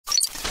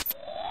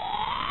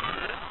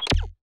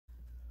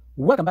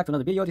Welcome back to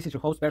another video. This is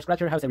your host, Bear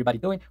Scratcher. How's everybody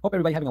doing? Hope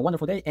everybody having a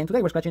wonderful day. And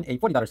today we're scratching a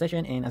 $40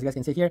 session. And as you guys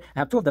can see here, I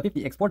have 2 of the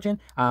 50xFortune,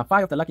 5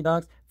 of the Lucky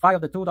Dogs, 5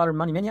 of the $2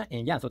 Money Mania.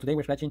 And yeah, so today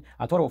we're scratching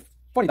a total of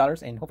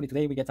 $40. And hopefully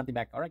today we get something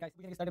back. All right, guys,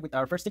 we're going to get started with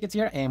our first tickets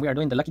here. And we are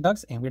doing the Lucky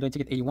Dogs. And we're doing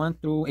ticket 81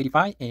 through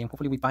 85. And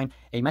hopefully we find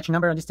a matching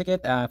number on this ticket.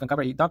 If we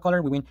cover a dog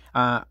color, we win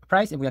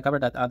price. If we cover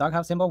that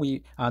doghouse symbol,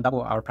 we double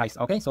our price.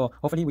 Okay, so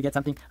hopefully we get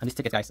something on this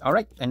ticket, guys. All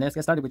right, and let's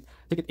get started with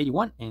ticket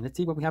 81. And let's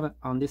see what we have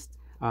on this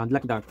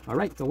Lucky Dog. All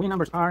right, so winning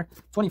numbers are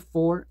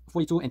 24,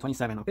 42, and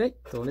 27. Okay,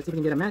 so let's see if we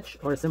can get a match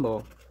or a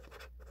symbol.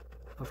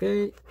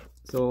 Okay,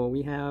 so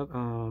we have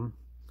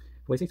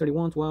 46,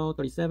 31, 12,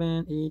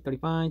 37, 8,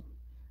 35,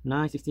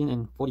 9, 16,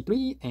 and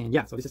 43. And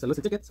yeah, so this is a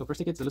losing ticket. So first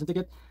ticket is a losing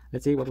ticket.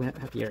 Let's see what we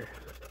have here.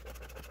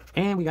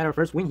 And we got our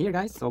first win here,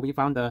 guys. So we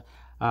found the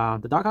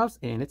doghouse,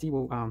 and let's see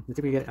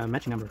if we get a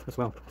matching number as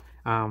well.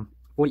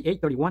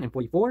 48, 31, and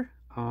 44.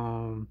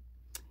 And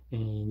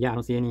yeah, I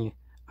don't see any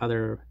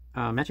other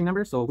matching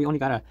numbers, so we only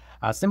got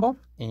a symbol.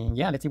 And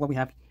yeah, let's see what we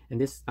have in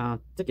this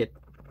ticket.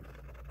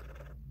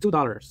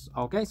 $2.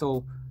 Okay,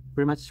 so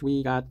pretty much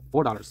we got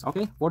 $4.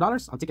 Okay,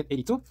 $4 on ticket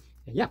 82.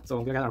 And yeah, so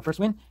we got our first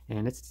win,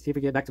 and let's see if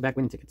we get back-to-back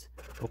winning tickets.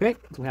 Okay,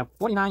 so we have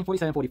 49,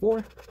 47,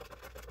 44.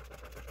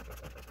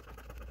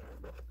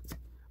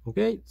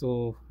 Okay,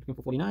 so looking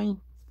for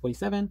 49,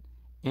 47,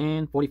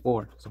 and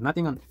 44. So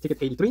nothing on ticket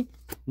 83.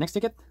 Next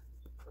ticket.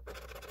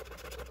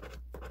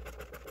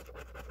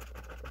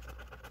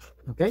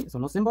 Okay, so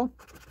no symbol.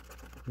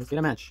 Let's get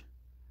a match.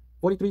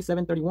 43,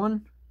 7,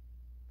 31.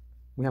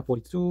 We have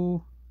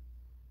 42.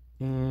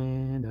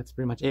 And that's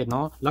pretty much it.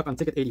 No luck on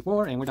ticket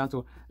 84. And we're down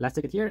to last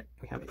ticket here.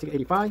 We have ticket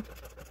 85.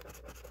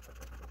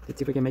 Let's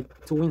see if we can make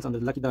 2 wins on the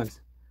Lucky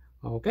Dogs.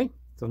 Okay,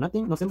 so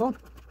nothing, no symbol.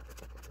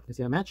 Let's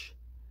see a match.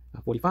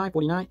 45,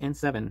 49, and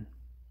 7.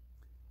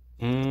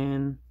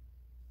 And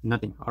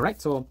nothing. All right,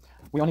 so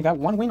we only got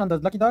 1 win on the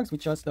Lucky Dogs,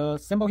 which was the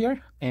symbol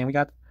here. And we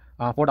got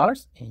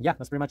 $4. And yeah,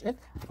 that's pretty much it.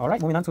 All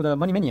right, moving on to the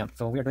Money Mania.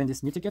 So we are doing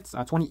these new tickets.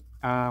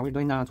 We're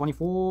doing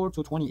 24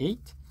 to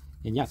 28.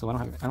 And yeah, so I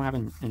don't have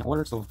in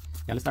order. So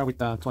yeah, let's start with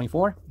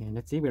 24. And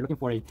let's see, we're looking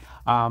for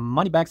a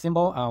money bag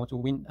symbol to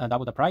win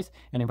double the price.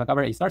 And if we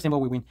cover a star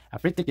symbol, we win a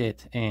free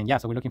ticket. And yeah,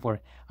 so we're looking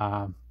for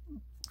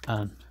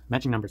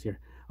matching numbers here.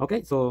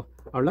 Okay, so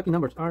our lucky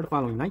numbers are the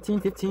following: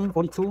 19, 15,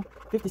 42,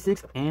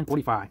 56, and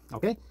 45.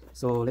 Okay,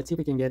 so let's see if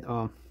we can get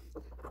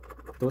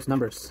those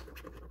numbers.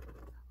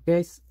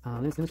 Okay,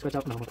 let me scratch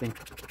out the whole thing.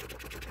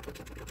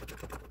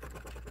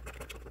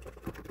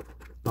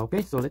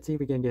 Okay, so let's see if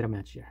we can get a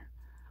match here.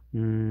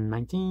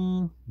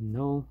 19,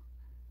 no.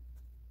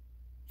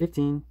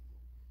 15,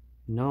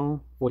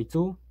 no.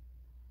 42,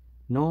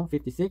 no.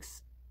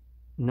 56,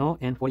 no.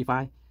 And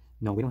 45,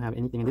 no. We don't have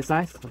anything in this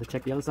side, so let's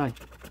check the other side.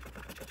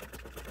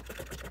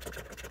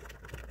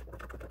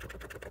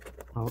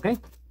 Okay,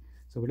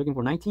 so we're looking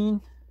for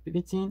 19,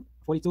 15,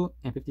 42,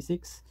 and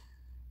 56,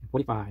 and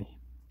 45.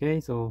 Okay,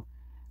 so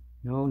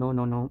no, no,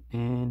 no, no,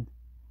 and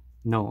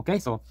no. Okay,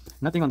 so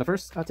nothing on the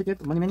first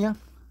ticket, Money Mania.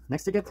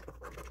 Next ticket,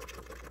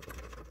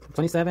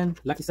 27,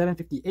 lucky 7,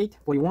 58,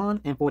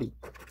 41, and 40.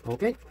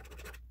 Okay,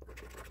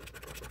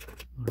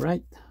 all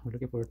right, we're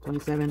looking for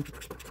 27,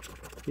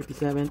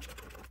 57,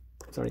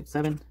 sorry,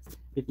 7,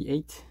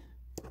 58.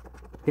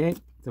 Okay,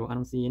 so I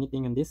don't see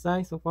anything on this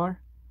side so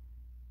far.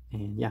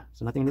 And yeah,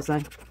 so nothing on this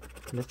side.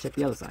 Let's check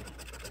the other side.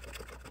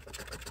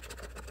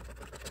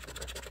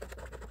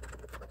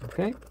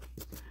 Okay,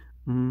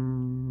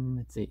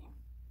 let's see,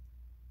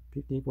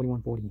 50,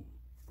 41, 40.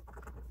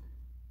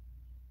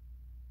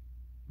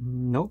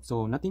 Nope,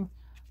 so nothing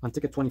on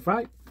ticket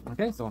 25.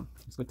 Okay, so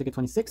let's go ticket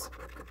 26.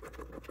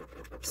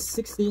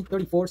 60,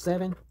 34,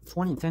 7,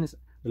 20, and 10 is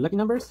the lucky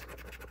numbers.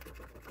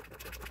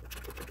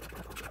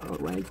 All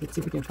right, let's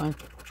see if we can find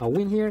a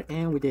win here.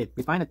 And we did.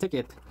 We find a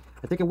ticket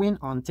win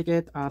on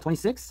ticket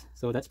 26.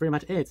 So that's pretty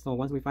much it. So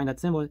once we find that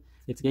symbol,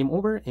 it's game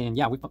over. And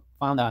yeah, we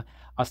found a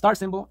star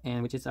symbol,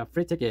 and which is a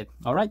free ticket.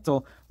 All right,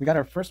 so we got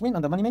our first win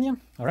on the Money Mania.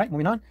 All right,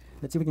 moving on.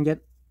 Let's see if we can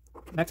get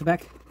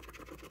back-to-back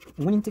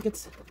winning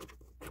tickets.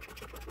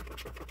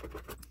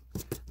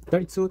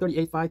 32,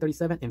 38, 5,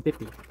 37, and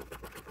 50.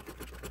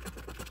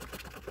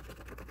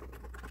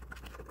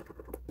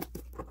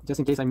 Just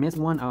in case I missed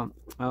one, I'm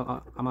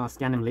gonna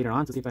scan them later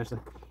on to see if there's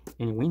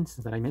any wins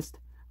that I missed.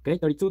 Okay,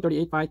 32,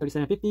 38, 5,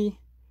 37, 50.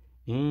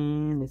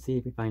 And let's see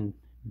if we find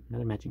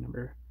another matching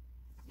number.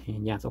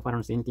 And yeah, so far I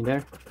don't see anything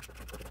there.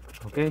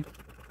 Okay,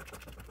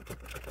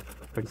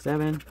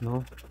 37,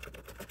 no.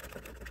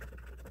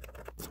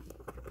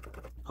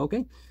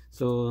 Okay,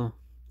 so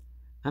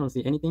I don't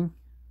see anything.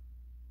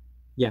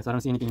 Yes, I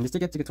don't see anything in this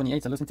ticket. Ticket 28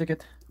 is a losing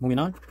ticket. Moving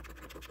on.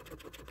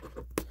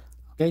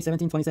 Okay,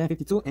 17, 27,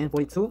 52, and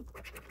 42.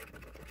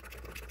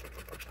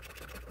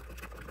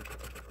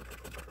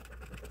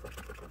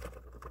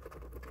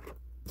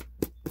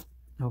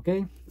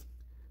 Okay,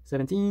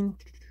 17,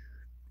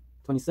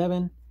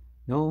 27,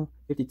 no.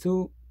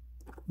 52,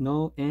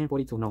 no. And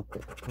 42, no.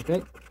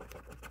 Okay,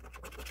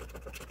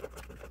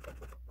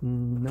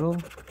 no.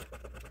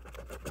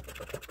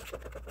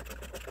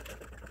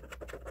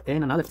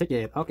 And another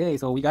ticket. Okay,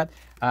 so we got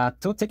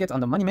 2 tickets on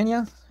the Money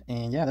Mania,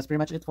 and yeah, that's pretty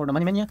much it for the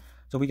Money Mania.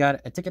 So we got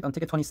a ticket on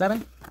ticket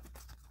 27,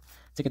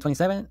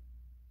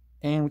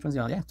 and which one's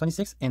the other? Yeah,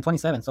 26 and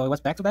 27. So it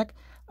was back-to-back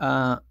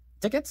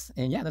tickets,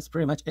 and yeah, that's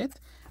pretty much it.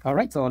 All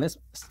right, so let's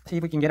see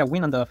if we can get a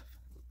win on the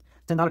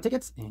 $10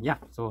 tickets, and yeah,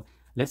 so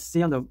let's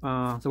see on the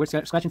so we're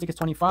scratching tickets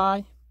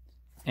 25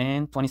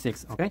 and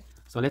 26. Okay,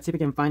 so let's see if we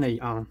can find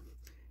a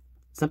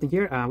something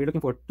here. We're looking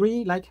for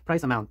 3 like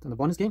price amount on the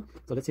bonus game.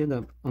 So let's see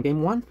on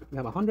game 1 we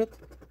have 100,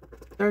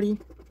 30,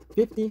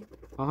 50,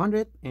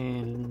 100,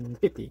 and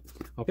 50.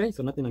 Okay,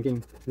 so nothing on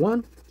game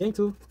 1. Game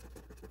 2,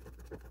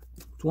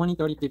 20,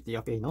 30, 50.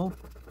 Okay, no.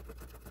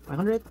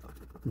 500,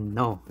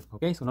 no.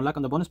 Okay, so no luck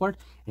on the bonus part.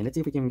 And let's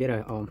see if we can get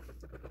a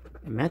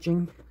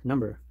matching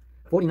number.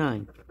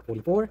 49,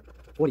 44,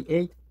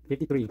 48,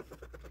 53,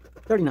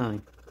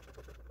 39,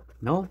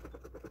 no.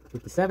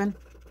 57,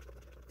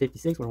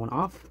 56, we're 1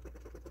 off.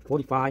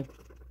 45,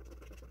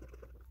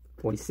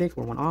 46,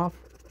 we're 1 off.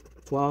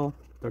 12,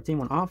 13,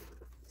 1 off.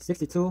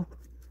 62,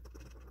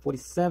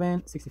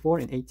 47, 64,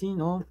 and 18,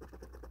 no.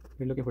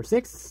 We're looking for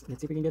 6.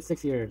 Let's see if we can get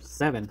 6 here.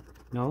 7,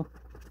 no.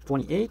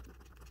 28,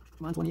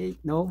 come on, 28,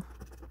 no.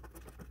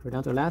 We're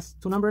down to the last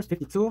 2 numbers.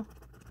 52,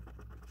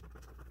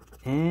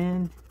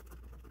 and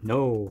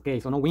no. Okay,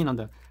 so no win on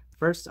the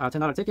first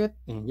 $10 ticket.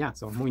 And yeah,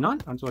 so moving on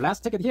to the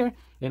last ticket here,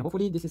 and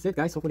hopefully this is it,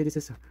 guys. Hopefully this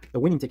is the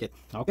winning ticket.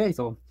 Okay,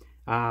 so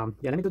yeah,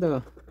 let me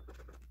do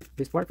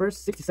this part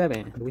first.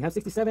 67. Do we have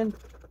 67?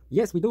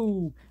 Yes, we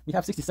do. We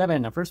have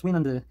 67. Our first win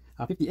on the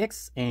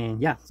 50x.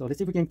 And yeah, so let's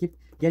see if we can keep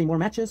getting more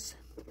matches.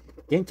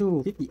 Game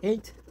 2,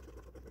 58,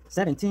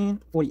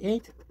 17,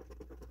 48.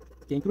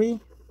 Game 3,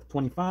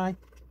 25,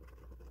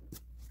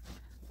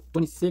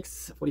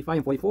 26, 45,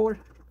 and 44.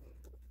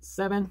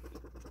 7.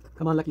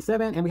 Come on, lucky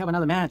 7. And we have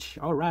another match.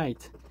 All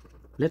right,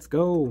 let's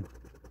go.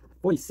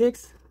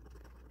 46.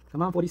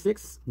 Come on,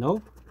 46.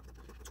 No.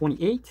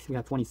 28. We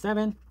have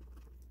 27.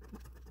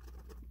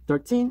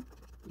 13.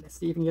 Let's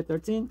see if we can get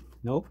 13.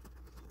 Nope.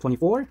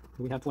 24.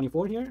 Do we have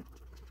 24 here?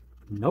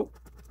 Nope.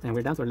 And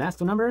we're down to our last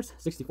 2 numbers,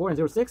 64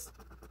 and 06.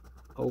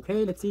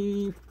 Okay, let's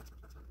see.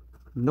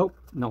 Nope.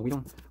 No, we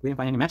didn't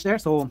find any match there.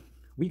 So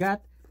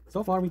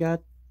far we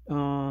got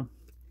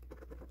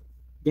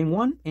game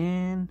 1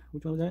 and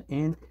which one was that?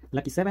 And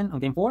lucky 7 on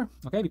game 4.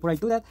 Okay, before I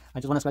do that, I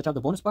just want to scratch out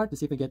the bonus part to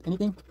see if we get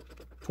anything.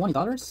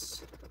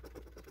 $20.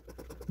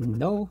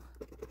 No.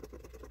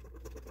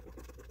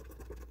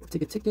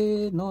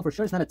 Ticket. No, for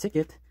sure it's not a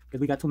ticket because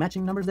we got 2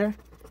 matching numbers there.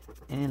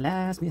 And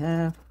last we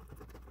have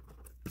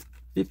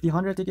 50,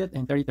 100 ticket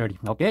and 30, 30.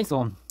 Okay,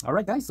 so all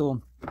right, guys,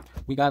 so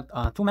we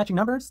got 2 matching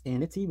numbers,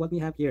 and let's see what we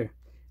have here.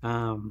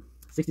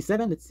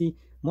 67. Let's see,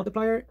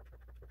 multiplier.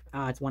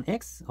 It's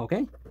 1x.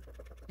 Okay,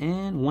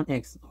 and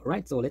 1x. All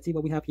right, so let's see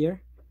what we have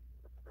here.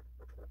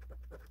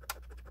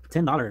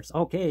 $10.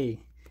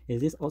 Okay,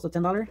 is this also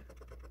 $10?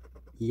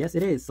 Yes,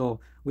 it is. So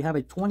we have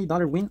a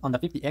 $20 win on the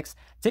 50x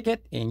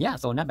ticket, and yeah,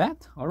 so not bad.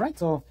 All right,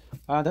 so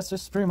that's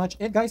just pretty much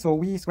it, guys. So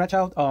we scratch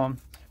out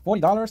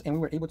 $40, and we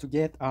were able to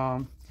get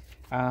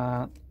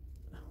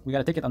we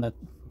got a ticket on the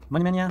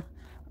Money Mania,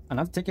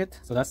 another ticket,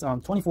 so that's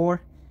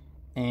 24,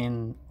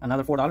 and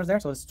another $4 there,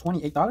 so it's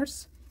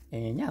 $28.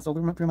 And yeah, so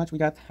pretty much we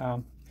got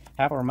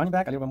half our money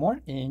back, a little bit more.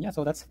 And yeah,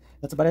 so that's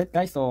about it,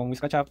 guys. So we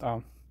scratch out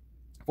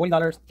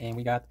 $40, and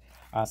we got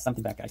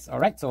something back, guys. All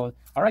right,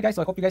 guys,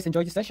 so I hope you guys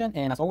enjoyed this session,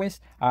 and as always,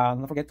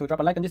 don't forget to drop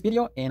a like on this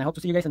video, and I hope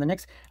to see you guys in the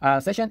next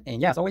session.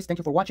 And yeah, as always, thank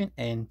you for watching,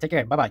 and take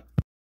care. Bye bye.